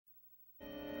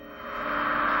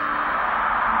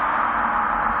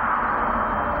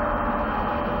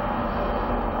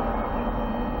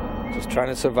trying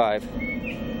to survive.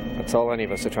 That's all any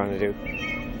of us are trying to do.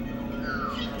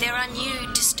 There are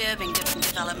new, disturbing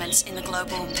developments in the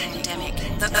global pandemic.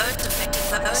 Those affected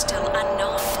are still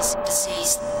unknown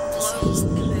disease. Global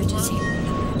emergency.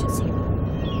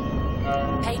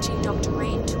 Paging Dr.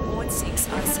 Reed towards 6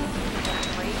 ICU.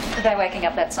 Dr. Reed. Are they waking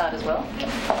up that side as well?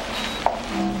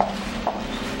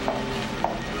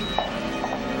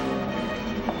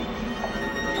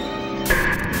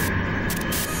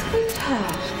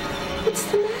 Sweetheart, what's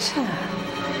the matter?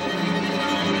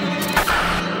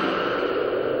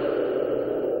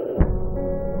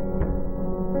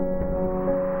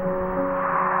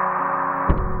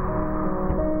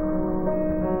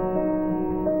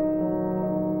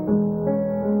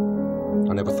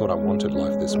 I never thought I wanted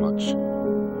life this much.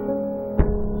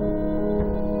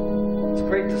 It's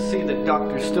great to see that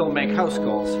doctors still make house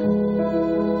calls.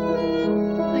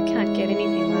 I can't get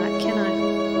anything right, can I?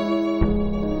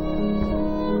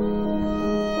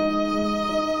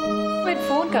 Where'd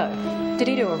Ford go? Did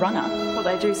he do a runner? Well,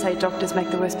 they do say doctors make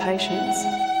the worst patients.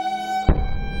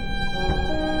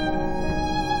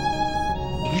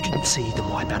 You didn't see them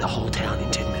wipe out a whole town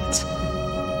in 10 minutes.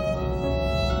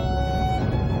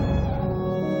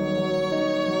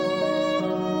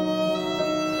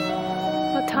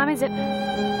 What time is it?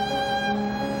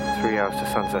 3 hours to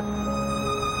sunset.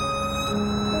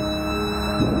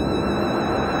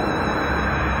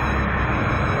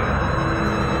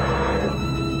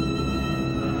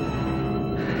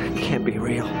 Can't be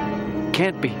real.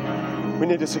 Can't be. We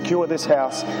need to secure this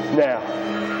house now.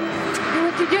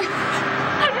 What to do?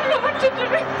 I don't know what to do.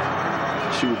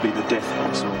 She would be the death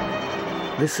of us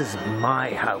all. This is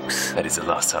my house. That is the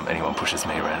last time anyone pushes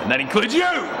me around, and that includes you!